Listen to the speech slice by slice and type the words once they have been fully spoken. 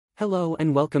Hello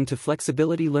and welcome to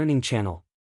Flexibility Learning Channel.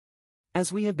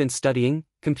 As we have been studying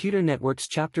Computer Networks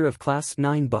chapter of Class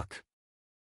 9 book,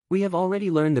 we have already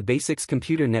learned the basics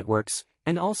computer networks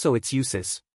and also its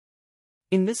uses.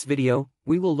 In this video,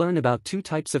 we will learn about two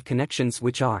types of connections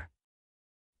which are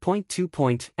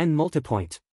point-to-point and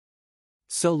multipoint.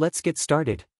 So let's get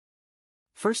started.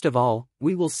 First of all,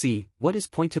 we will see what is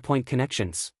point-to-point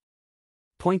connections.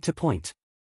 Point-to-point.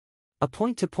 A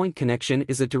point-to-point connection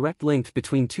is a direct link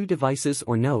between two devices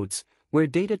or nodes, where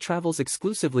data travels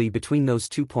exclusively between those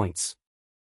 2 points.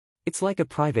 It's like a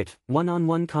private,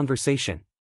 one-on-one conversation.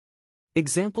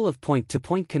 Example of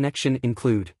point-to-point connection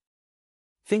include: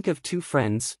 think of two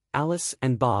friends, Alice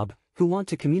and Bob, who want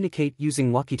to communicate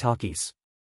using walkie-talkies.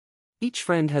 Each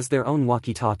friend has their own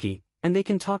walkie-talkie, and they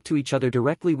can talk to each other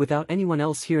directly without anyone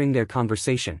else hearing their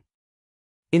conversation.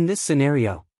 In this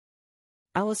scenario,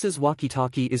 Alice's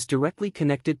walkie-talkie is directly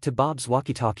connected to Bob's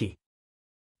walkie-talkie.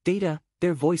 Data,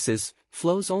 their voices,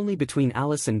 flows only between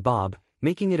Alice and Bob,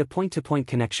 making it a point-to-point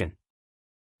connection.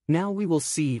 Now we will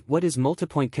see what is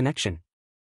multipoint connection.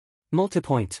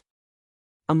 Multipoint.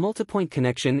 A multipoint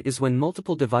connection is when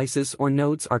multiple devices or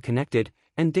nodes are connected,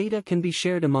 and data can be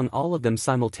shared among all of them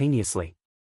simultaneously.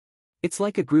 It's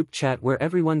like a group chat where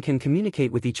everyone can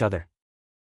communicate with each other.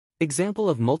 Example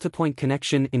of multipoint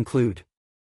connection include: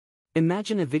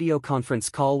 imagine a video conference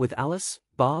call with Alice,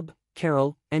 Bob,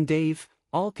 Carol, and Dave,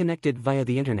 all connected via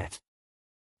the internet.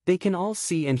 They can all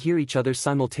see and hear each other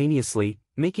simultaneously,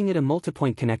 making it a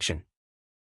multipoint connection.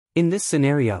 In this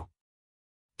scenario,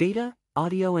 data,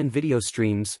 audio and video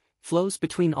streams, flows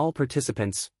between all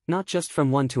participants, not just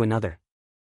from one to another.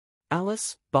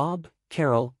 Alice, Bob,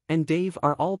 Carol, and Dave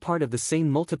are all part of the same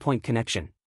multipoint connection.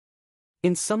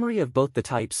 In summary of both the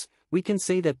types, we can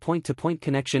say that point-to-point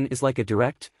connection is like a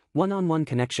direct, one-on-one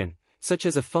connection, such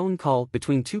as a phone call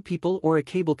between two people or a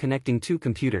cable connecting two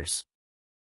computers.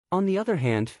 On the other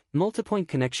hand, multipoint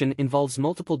connection involves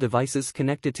multiple devices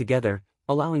connected together,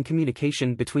 allowing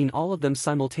communication between all of them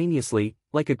simultaneously,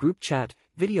 like a group chat,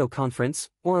 video conference,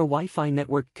 or a Wi-Fi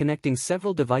network connecting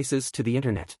several devices to the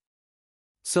internet.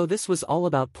 So this was all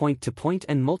about point-to-point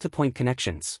and multipoint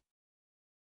connections.